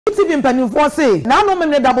TV mpanimfo say na no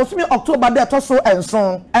me da bosome October de to so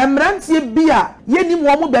enson emrantie bia yeni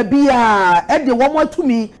mo mo ba bia e de wo mo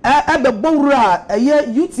atumi e be bowura ye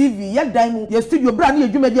UTV ye dan mu ye studio bra na ye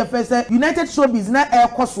dwuma de fese United Showbiz na e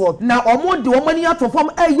koso na omo de wo mani atofom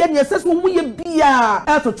ye ne seso mo ye bia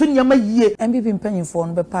e to nyama yie MPP mpanimfo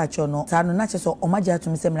no be pa acho no sa no na che so omaje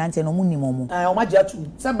atumi se mrantie no mo nim mo omaje atu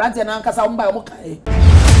se mrantie na nkasa mo ba mo kai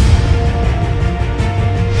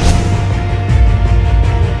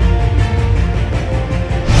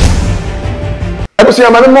Ebusi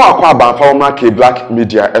amane mo akwa abanfa wo make Black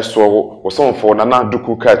Media eso wo sonfo na na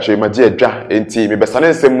duku ka che maji adwa enti me besane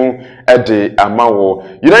nsemu ede amawo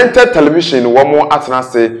United Television wo mo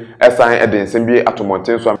atenase esan ede nsem bi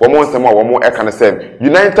atomonten so wo mo nsem a wo mo eka ne sem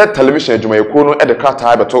United Television adwumayekuo no ede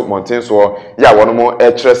krata beto monten so ya wo no mo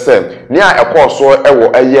kire sem ni a ekoso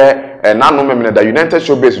ewo eye nanu memene da United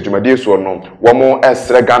Showbiz adwumadie so no wo mo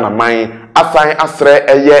esre Ghana man asan asre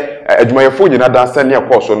eye adwumayefo nyina danse ne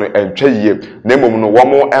ekoso no entweyie na emom no wo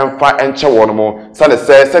mo emfa enche wo no mo sane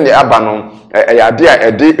se ne aba no eyade a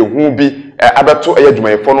ede ehu bi abeto eye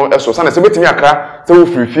adwumayefo no eso sane se betimi akra se wo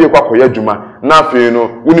firifie kwa koye adwuma na afei no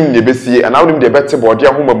wonim ne besie na wonim de bete bode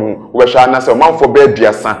ahomamu wo behwa na se manfo be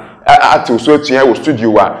aduasa ati so tua wo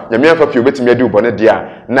studio a nyame afa fie betimi ade ubone dia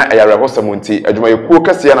na eyare hosamonti adwumayekuo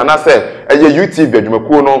kase na se eye UTV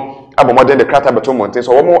adwumakuo no abomodен de krata beto monten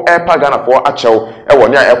so wo mo epa Ghana for achew ewo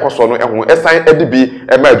ne a ekoso no ehu esan edibi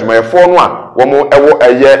ema adwumayefo no a wo mo ewo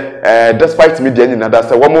eye despite media nyina da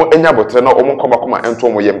se wo mo enya botre na wo mo koma ento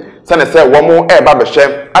mo yem sane se wo mo eba behye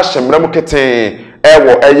ahyemra mu keten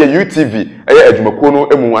ewo eye UTV eye adwumakuo no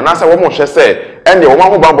emu anase wo mo hwe se ene wo mo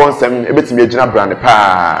ahobabon nsem ebetimi agina brane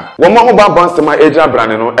pa wo mo ahobabon nsem a agina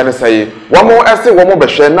brane no ene sai wo mo ese wo mo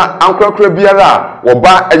behye na ankrakra biara wo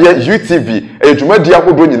ba eye UTV adwumadi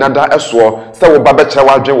ahodo nyina da eso se wo ba bekyere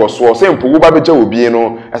wadwen wo so se mpo wo ba begye obi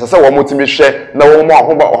no ese se wo mo timi hwe na wo mo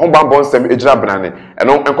ahobabon nsem agina brane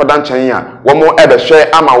eno enkoda nchen a wo mo ebehwe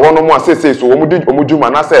ama wo no mo asese so wo mo di omudwuma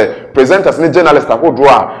na se presenters ni journalist ahodo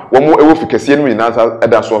a wo mo ewo fikese no nyina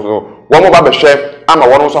eda so wo mo ba behwe ama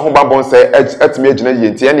wo no so ahobabon se atimi agina yie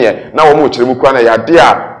ntie ne na wo mo kyere mu kura na yade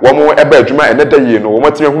a wo mo eba adwuma eneda yie no wo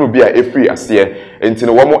mo timi hunu bi a efri ase enti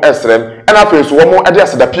no wo mo esrem ena afi so wo mo ede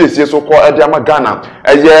aseda piesie so ko ede ama Ghana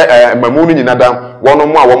eye mamu no nyina da wo no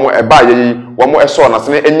mo a wo mo eba yeyi wo mo eso na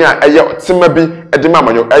sene enya eye tema bi ede ma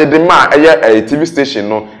manyo ede ma eye TV station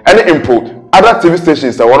no ene impo other TV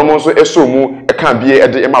stations that one monso eso mu e kan bie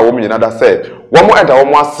ede ma wo nyina da se wo mo eda wo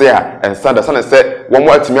mo ase a ensa da sane se wo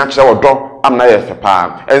mo atimi a kire wo do amna ye fe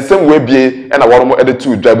pa ensem we bie e na wo mo ede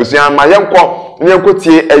tu dwa busia ma yenko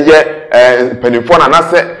tie eye penifo na na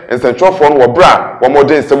se ensentwofo no wo bra wo mo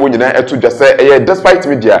de ensem nyina etu dwa se eye despite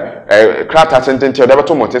media krata tententi da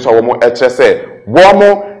beto monte so wo mo e kire se wo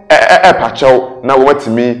mo pachew na wo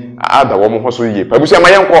matimi ada wo mo hoso yie pa busia ma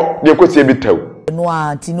yenko tie bi taw no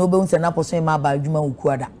a ti no be unse na poso ma ba adwuma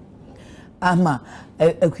ukuada ama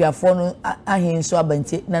akuafo no ahen so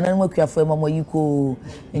abante na nan akuafo ma mo yiko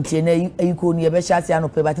ntie na yiko ni ye be hyase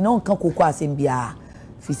anope but na onka kokko asem bia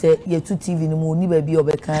fi se ye tu TV ni mu ni ba bi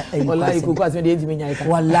obeka wallahi kokko asem de edimi nyai ka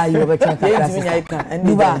wallahi obeka kakra edimi nyai ka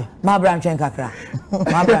ndiba ma branchen kakra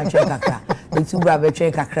etu bra be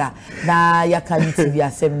twen kakra na yaka TV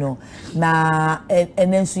asem no na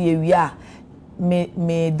enenso ye wi a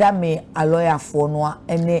me da me a lawyer for no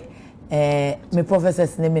ene me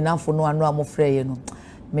professors ne me na for no anu amofre ye no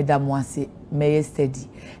me da mo ase me steady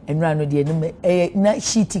enura no de ne na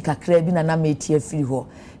sheet kakra bi na me tie free ho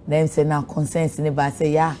na emse na consent ne ba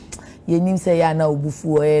se ya ye nim se ya na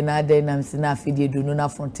obufu o na de na mse na afidie do no na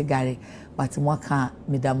front gare but mo aka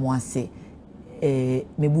me da mo ase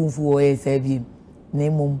me bunfu o se bi na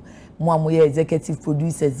mum mo amoye executive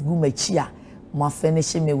producers gu machia mo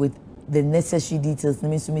finish me with the necessary details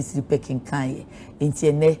means to me pecking kan enti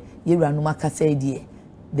ene yewra no makasa die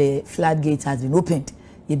the floodgate has been opened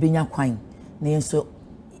ye benya kwan na yenso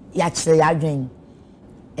ya kire ya adwen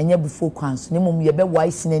enye before kwan so nemom ye be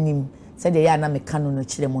wise nanim said ye na meka no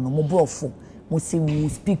kire mo no mo brofo mo say we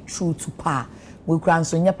speak true to pa we kwan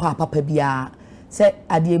so nye papa bia say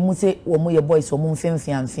ade mu say wo mo ye boys wo mo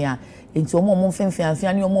mfemfiamfia enti wo mo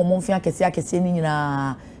mfemfiamfia ne wo mo mfia kese ni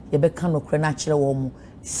nyina ye be ka no kre na kire wo mo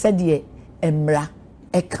said emra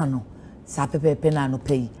ekano sa pepepe na no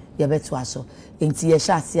pay ye beto aso enti ye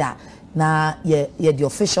hyase a na ye the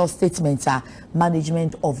official statement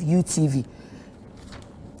management of UTV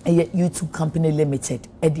YouTube company limited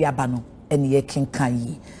edi abano ene ye kenkan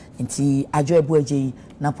yi enti ajo ebu aje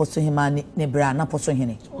na poso hima ne bra na poso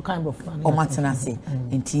hene o kind of plan o matena se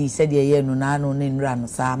enti said ye no na no ne nra no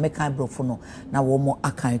sa me kind of no na wo mo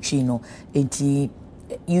akan twi no enti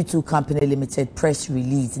U2 Company Limited press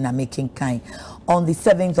release in a making kind. On the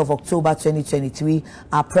 7th of October 2023,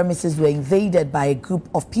 our premises were invaded by a group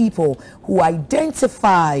of people who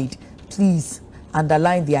identified, please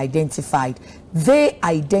underline the identified, they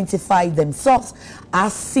identified themselves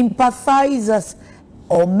as sympathizers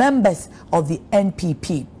or members of the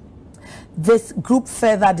NPP. This group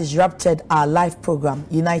further disrupted our live program,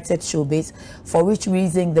 United Showbiz, for which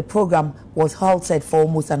reason the program was halted for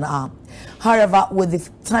almost an hour. However, with the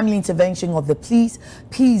timely intervention of the police,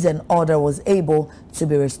 peace and order was able to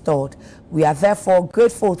be restored. We are therefore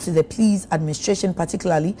grateful to the police administration,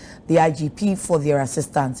 particularly the IGP, for their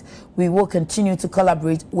assistance. We will continue to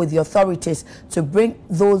collaborate with the authorities to bring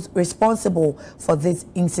those responsible for this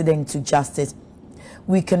incident to justice.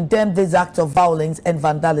 We condemn this act of violence and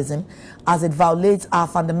vandalism as it violates our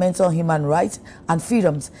fundamental human rights and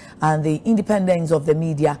freedoms and the independence of the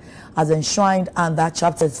media as enshrined under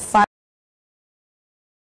chapters 5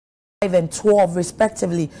 and 12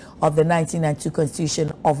 respectively of the 1992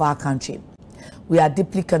 Constitution of our country. We are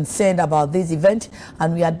deeply concerned about this event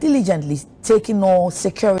and we are diligently taking all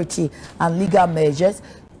security and legal measures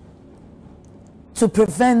to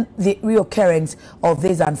prevent the reoccurrence of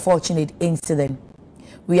this unfortunate incident.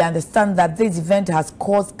 We understand that this event has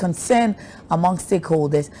caused concern among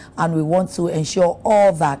stakeholders and we want to assure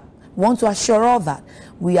all that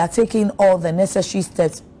we are taking all the necessary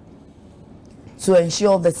steps to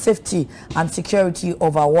ensure the safety and security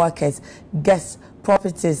of our workers, guests,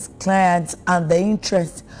 properties, clients, and the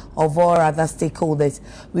interests of all other stakeholders.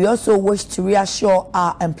 We also wish to reassure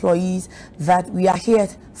our employees that we are here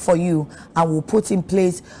for you and will put in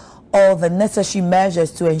place all the necessary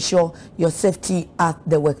measures to ensure your safety at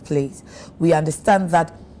the workplace. We understand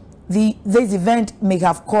that this event may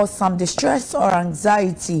have caused some distress or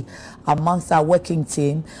anxiety amongst our working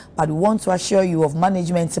team, but we want to assure you of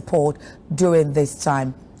management support during this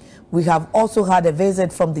time. We have also had a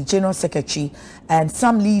visit from the General Secretary and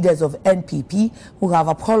some leaders of NPP who have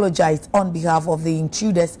apologized on behalf of the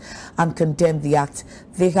intruders and condemned the act.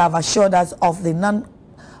 They have assured us of the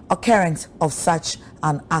non-occurrence of such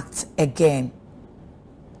an act again.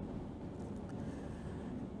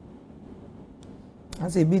 To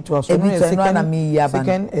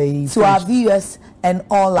our viewers and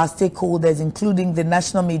all our stakeholders, including the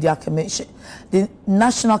National Media Commission, the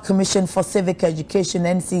National Commission for Civic Education,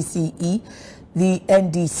 NCCE, the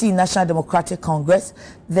NDC, National Democratic Congress,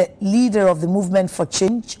 the leader of the Movement for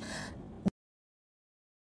Change,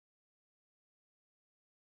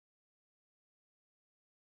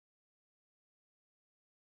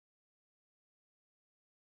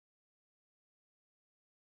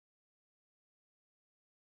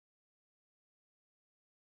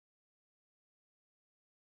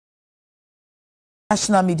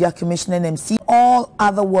 National Media Commission, NMC, all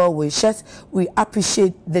other well wishers, we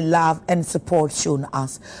appreciate the love and support shown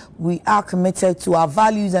us. We are committed to our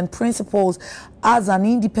values and principles as an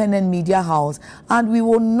independent media house, and we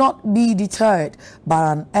will not be deterred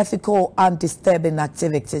by unethical and disturbing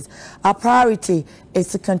activities. Our priority is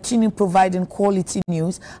to continue providing quality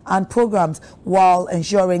news and programs while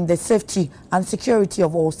ensuring the safety and security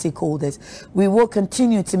of all stakeholders. We will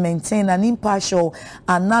continue to maintain an impartial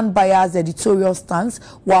and non-biased editorial stance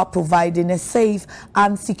while providing a safe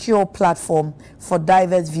and secure platform for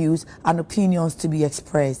diverse views and opinions to be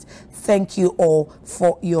expressed. Thank you all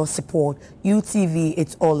for your support. UTV,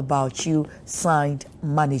 it's all about you. Signed,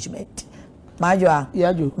 management. Majwa,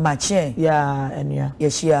 Yaju, Mache, and yeah,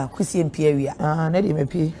 yes, yeah, Kusi Imperial. Nedi me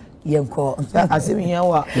pi. Yenko. I see me here.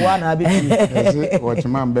 One abi. What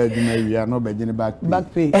man bed you are not begging back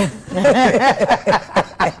pay.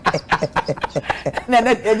 Na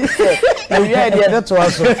edi say, we are there that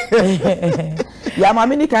was. Ya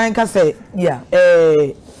mama ni kan ka say, yeah.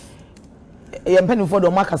 Ye mpenu for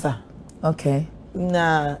do makasa. Okay.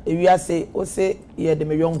 Na ewiase o se ye de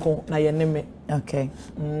me yonko na ye ne me. Okay.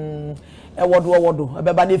 Wodo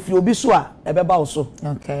ebeba na fi obi so a ebeba wo so.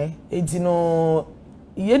 Okay. Enti no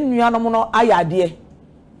ye nuanom no ayade.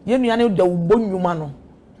 Ye nuane da ubonwuma no.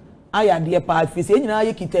 Ayade pa fi se nyina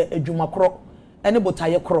ye kita adwuma kro ene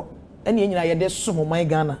botaye kro ene nyina ye de somoman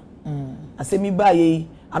Ghana. Asemi ba ye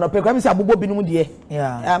anopekwa mi se abobo binum de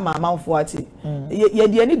yeah ma manfo ati ye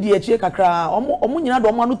de ani de achie kakra omo nyina do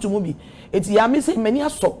omo anu tumu bi eti ya mi se mani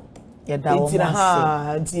aso ye da omo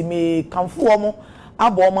ha enti me kanfo omo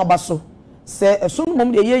abo omo abaso se esun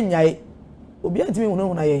mom de ye nyae obi antimi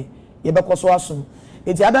hunu na ye bekoso asum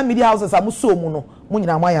eti ada media houses amuso mu no mu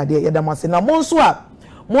nyina amaya de ye da mase na mo nso a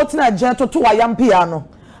mo tena je toto wa yampia no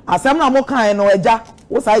asem na mo kan no eja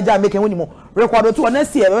wo sa eja make woni mo record to na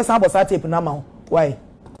sie be san bosa tape na ma why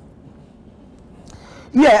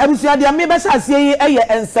yeah abusua dia me be sha asie yi eye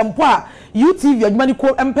ensempo a UTV adwuma ni ko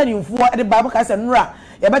empanimfo de ba ka se nra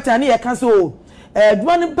ye beta ne ye ka so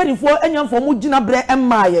adwuma ni empanimfo anyamfo mu gina bre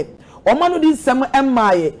emmaaye oma no di nsem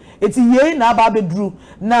emmaaye eti ye na aba bedru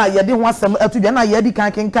na ye de ho asem atudua na ye di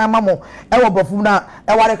kan kenkan mamo e wo bofum na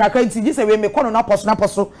e ware kakra nti gi se we me kono na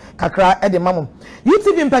poso kakra e de mamo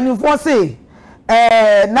UTV empanimfo se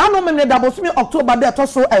na no me dabosumi October de to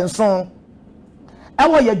so enson e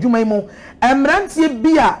wo ye adwuma mu emrantie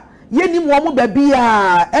bia yenim wo mo ba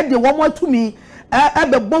bia e de wo mo atumi e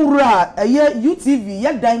be bowura ye UTV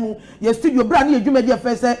ye dan mu ye studio bra na ye adwuma de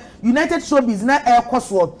first United Showbiz na e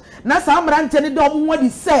koso na sa emrantie ne de wo mo di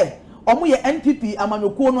se omo ye NPP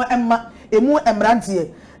amanyoko no emma emu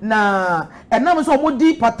emrantie na enam so omo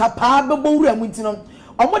di patapa be bowura mu ntino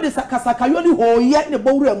omo de sakasaka yo ni hoye ne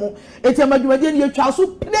bowura mu eti amadwumade ne ye twa so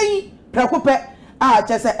play prekope a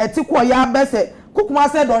chese etiko ya bese kukuma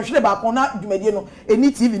se don hwere ba ko na dwumade no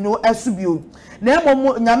eni TV no asubio na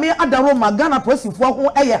emom nyame adaro magana posifo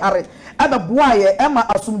ho eye hare abeboa ye ema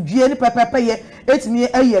asumdue ni pepepe ye etimi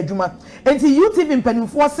eye adwuma enti UTV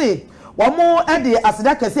mpanimfo se womo ede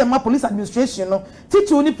aseda kase ma police administration no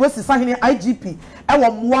titu ni process ahene IGP e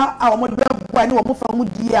womoa a womo de boa ni womo fa mu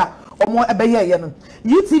die a womo ebeye ye no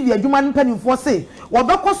UTV adwuma mpanimfo se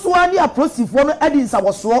wobekoso ani aprosifo no ede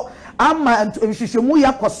nsawoso ama nhwehwemu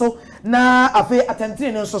yakoso na afi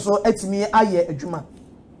atentene no so etimi aye adwuma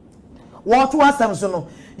woto asem so no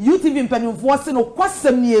UTV mpanimfo se no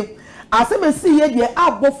kwasem nie asem esi ye de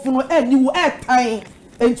abofo no aniwu etan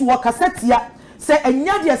enti wo kasetia se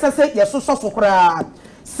enya de sese yesoso so kra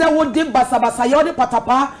se wo de basabasa ye de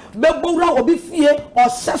patapa bebowura obi fie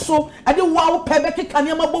ohyeso ade wawo pebe keka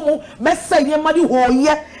ne mabomu mese ye madi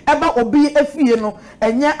hoye eba obi efie no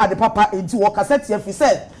enya ade papa enti wo kasetia fi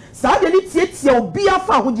se saa de ni tietia obi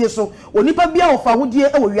afa hodie so onipa bia ofa hodie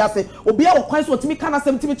e wo wiase obi a okwan so otimi kana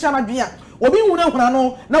sem timi chana dwen a obi huna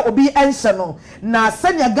no na obi enhye no na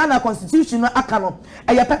senior Ghana constitution no aka no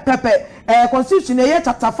eye pepepe constitution eye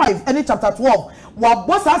chapter 5 and chapter 12 wa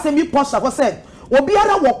boss asemi posha ko say obi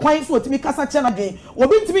ara wo kwan so otimi kasa chana dwen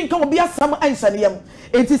obi ntimi nka obi asam enhye ne yam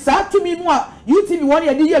enti saa tumi no a UTV won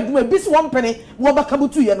ye de ye adwuma bi so won pene wo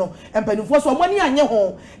bakabutu ye no empanifo so omani anye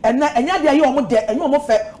ho ena enya de ye omo de enye omo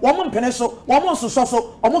fe wo mpene so wo nsoso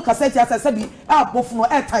so omo kaseti asese bi abofu no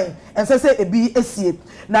etan ensese ebi esie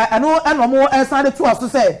na eno omo esande to aso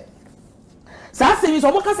se saa semi so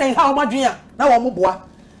omo kasa ha omo adwen a na wo boa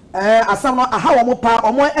asam no aha wo pa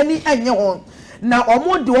omo ani enye ho na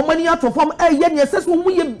omo de omo ani atofom eye ne esese wo mu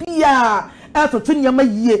ye bia atoto nyama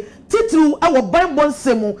yie titru awo Bible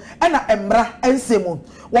nsemu na emra nsemu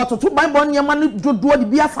watoto Bible nyama no dodo de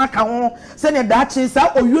bia saka ho se ne daache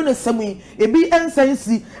sa oyo ne semu ebi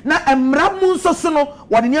ensansi na emra mu nsoso no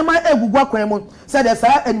wode nyama egugu akwan mu se de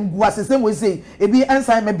sa engu asesem we sei ebi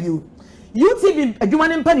ensan mabio UTV adwuma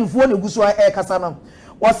ne mpanimfo na eguso kasa no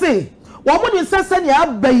wo se wo mu ni sese ne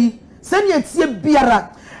abai se ne etie biara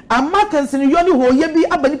amakansi ne yo ne hoye bi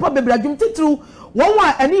abanipa bebra dwum titru won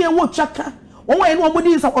wa ene ye wo twaka won wa ene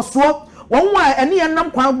omodi nsakoso won wa ene ye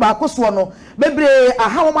nam kwan ba koso no bebre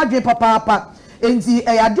aha wo madwe papa enti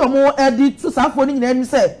eyade omo edi tu safo ni nyina ni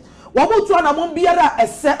se wo mutu na mo biara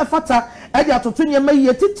ese efata edi atoto ne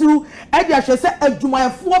maye titru edi ahwe se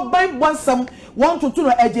adwumayefo ban bonsam won toto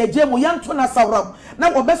no ejeje mu yanto na sawram na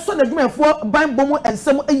wo beso na adwumayefo ban bomu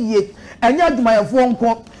ensam ayiye enya adwumayefo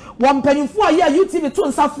nko won panimfo a ya UTV to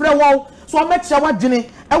nsafre wo so mecha wadwene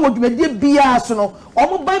e wo dwumadie bia so no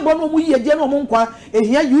omo Bible no mu yiye no omo nkwa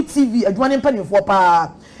ehia UTV adwuma mpanimfo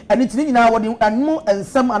pa eni tini nyina wodi anmu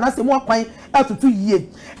ensam anase mu akwan atutu yiye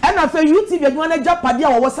ena fe UTV adwuma na japade a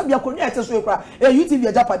wo sabia konwa ete so ekra UTV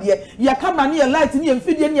ajapade ye kama ne ye light ne ye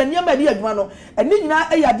mfidie ne niam ade adwuma no eni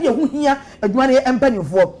nyina eyade ehu hia adwuma ne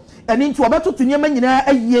mpanimfo eni nti obetoto niam nyina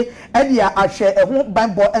ayiye ade ahwe ehu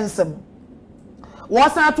Bible ensam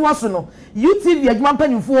wasa to aso no UTV adwuma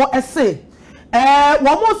mpanimfo ese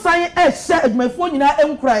wo mo san ehye adwumafo nyina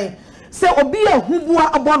enkran se obi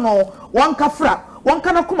ahubua abono won kafra won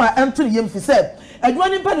kana kuma ento ne yemfi se adwuma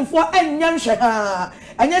ni mpanimfo anya nhwe ha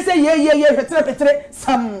anya se ye hwetere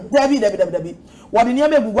sam dabi wode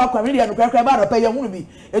niam egugu akwa media no krakra ba ropa ye hunu bi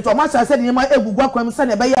eto ma sha se niam egugu akwa se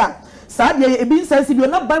ne be ya saa de ebi nsansi bi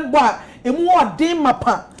na banbo a emu odin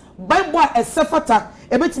mapa banbo a esefata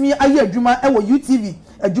ebetimi aye adwuma e wo UTV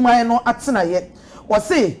adwuma no atena ye wo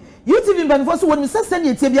se UTV mpanimfo so woni sese ne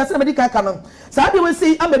etie bia se na medical canon saa de we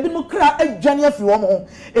sei amabi no kra adwane afi wo mo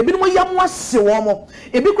ebi no yam ahye wo mo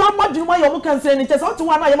ebi kra madwuma ye wo kanse ne tese oto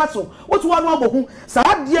wa na ye maso oto wa no abohu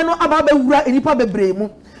saa de no aba ba wura enipa bebre mu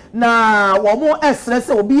na wo mo esre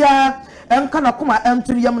se obi a enka na kuma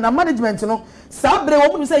enturi yam na management no saa bre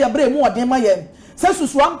wo mo se ya bre mu odin ma ye se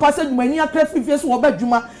susu ampa se dwumani akra fifie so wo ba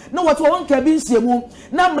dwuma na woto won ka bi nsiemu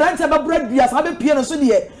na mrante ba bra dua sa be pie no so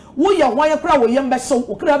de wo ye hwan akra wo ye mbehyew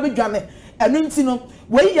okra be dwane enu nti no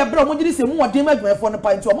wo ye bra mo gidi se mu wodem adwumafo no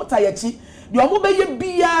pa nti o mota ye chi de o mo be ye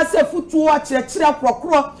bia se futuo akyerekere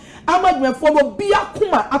akrokro amadwumafo bo bia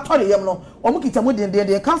kuma atore yem no o mo kita mo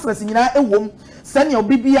den conference nyina ewom sene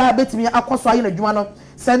obibia betimi akoso aye na dwuma no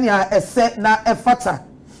sene ese na efata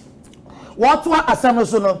woto asem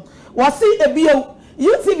so no wasi ebie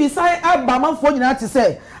UTV sai abamanfo nyina te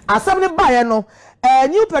se asem ne bae no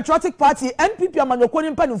New Patriotic Party NPP amanyoko ni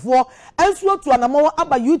mpanifo enso to anamo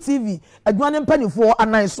aba UTV adwane mpanifo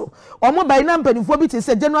anan so omo bae na mpanifo bi te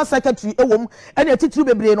se General Secretary ewom ene titiri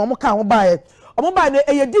bebre no omo ka ho bae omo bae no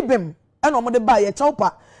eye dibem ene omo de bae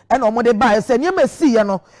chawpa ene omo de bae se nyema si ye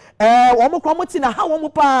no omo kro mo ti na ha omo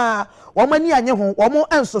pa omo ani anye ho omo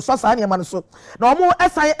enso so sa nyema no so na omo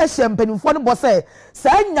esan ehye mpanifo no bo se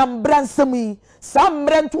sa nyambra nsem yi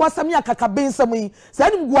samre nto asem ya kakabe nsem yi sa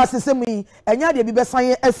ni ngu asesem yi enya de bi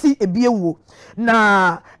besan asi ebiewuo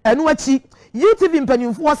na enu achi UTV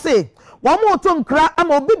mpanimfo se wamo to nkra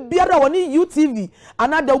ama obi biara woni UTV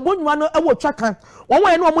anada obonwa no ewo twaka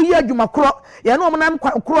won ye no omo yi adwuma kro ye no omo nam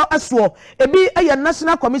kro aso ebi eye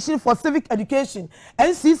National Commission for Civic Education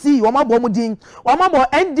NCC wamo abo mudin wamo abo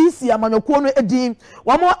NDC amanyoko no edin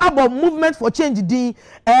wamo abo Movement for Change din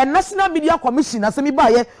National Media Commission asemi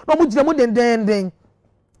baye no omo gire mu den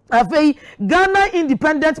afei Ghana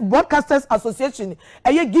Independent Broadcasters Association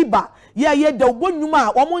eye giba ye de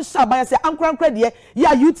obonwuma wo mo nsaban se ankrankra de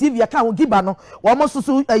ya UTV ya ka wo giba no wo mo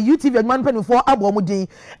susu UTV adman penifo abo mo din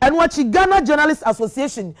eno achi Ghana Journalists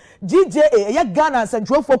Association GJA ye Ghana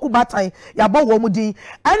Central Foku Batan ya bo wo mo din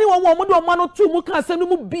ani wo mo de o ma no tu mu kan se no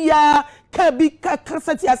mu bia ka bi ka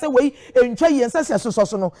seti ase we entwa yensa se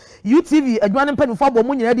so no UTV adman penifo abo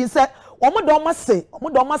mo nyina din se omo do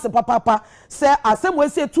ma se papa se asem we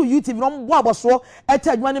se to UTV no mbo aboso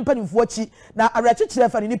eta adwuma ne mpanimfo achi na arekyekere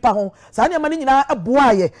fa nipa ho sa ne ma ne nyina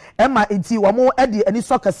eboaye ema enti womo ede ani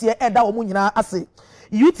sokase eda womo nyina ase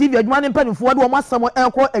UTV adwuma ne mpanimfo de womo asem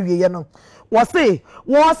ekọ awieye no wo se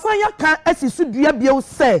wo san ya kan asisu dua biew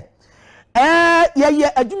se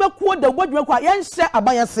ye adwuma kuo da gwadwuma kwa ye nhye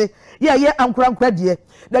abayase ye ankorankora de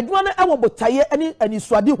da adwuma no ewo botaye ani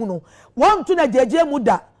suade hu no won to na jeje mu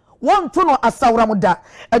da won to no asawra mu da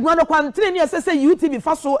adwuma no kwantre ne esese UTV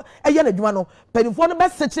fa so eye na adwuma no penifo no be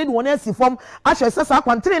sekire de won asifom ahye esese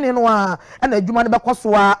akwantre ne no a na adwuma no be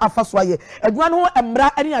koso a afa so aye adwuma no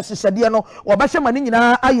emra ani ahyehyede no wo be hye mane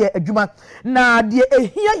nyina aye adwuma na de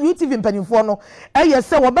ehia UTV penifo no eye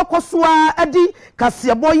se wo be koso a edi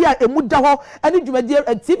kasebo ye a emu da ho ani dwumadi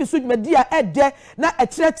TV so dwumadi a ede na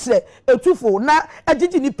ekyerekere etufo na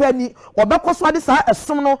agigi nipa ni wo be koso ade sa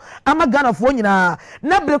esom no ama Ghana fo nyina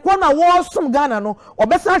na breko na wo som Ghana no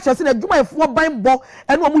obesa hyese na dwumayefo ban bo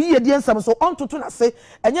ene omo yiye die nsam so ontoto na se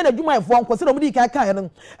enye na dwumayefo nko se na omo di kan kan no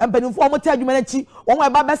empanimfo omo ta dwuma na chi won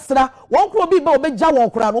eba besra won kro bi ba obegya won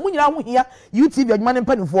kra no omo nyina ho hia UTV adwuma ne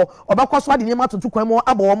mpanimfo obekwaso ade ne matoto kwan mo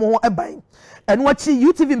aba wo mo ho eban ene wachi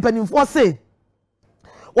UTV mpanimfo se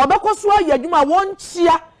obekwaso aye adwuma won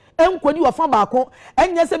chia enkoni wafa baako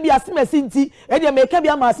enye se bia semesi nti e de meka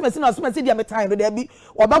bia ma semesi na semesi de metan do de bi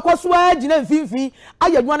obakoso agina mfimfi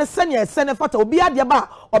ayadwa ne sene esene fata obi ade ba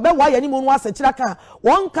obewa ya ni mu no asechira kan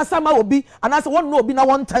won kasa ma obi anase won no obi na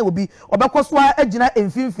won tan obi obakoso agina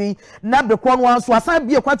mfimfi na bekro no anso asan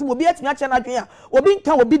bia kwatum obi atimi ache na dwen a obi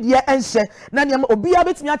nka obi de enhye na ne obi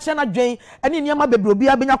abetimi ache na dwen ene ne ma bebre obi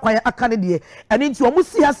abenya kwan aka ne de ene nti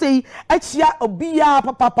omusi asei achia obi ya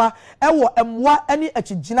papa ewo emwa ene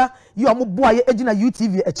achigina you are boy ejina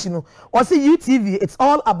UTV echino or say UTV it's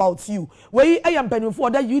all about you we am penny for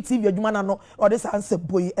that UTV adwuma na no or this answer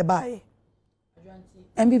boy e bae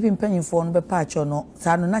MPP penny for no be patch no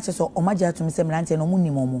sa no na che so omaje atum se mrante no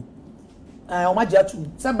munni momo omaje atum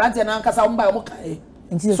se mrante na nkasa mo bae mo kai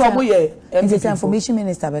so mo ye information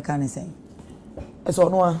minister be kan sen eso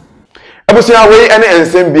no a abusia we ene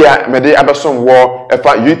ensem bia mede abesom wo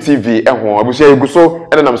efa UTV eho abusia eguso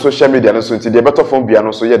ene nam social media no so nti de better phone bia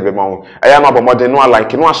no so ye de be ma ho aya ma bomode no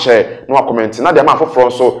like no share no comment na de ma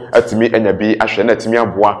afoforo so atimi enya bi ahwe na atimi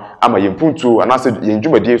aboa ama yempuntu anase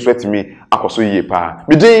yenjumadi so atimi akoso yie pa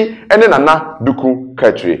midin ene nana duku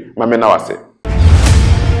katri ma me na wase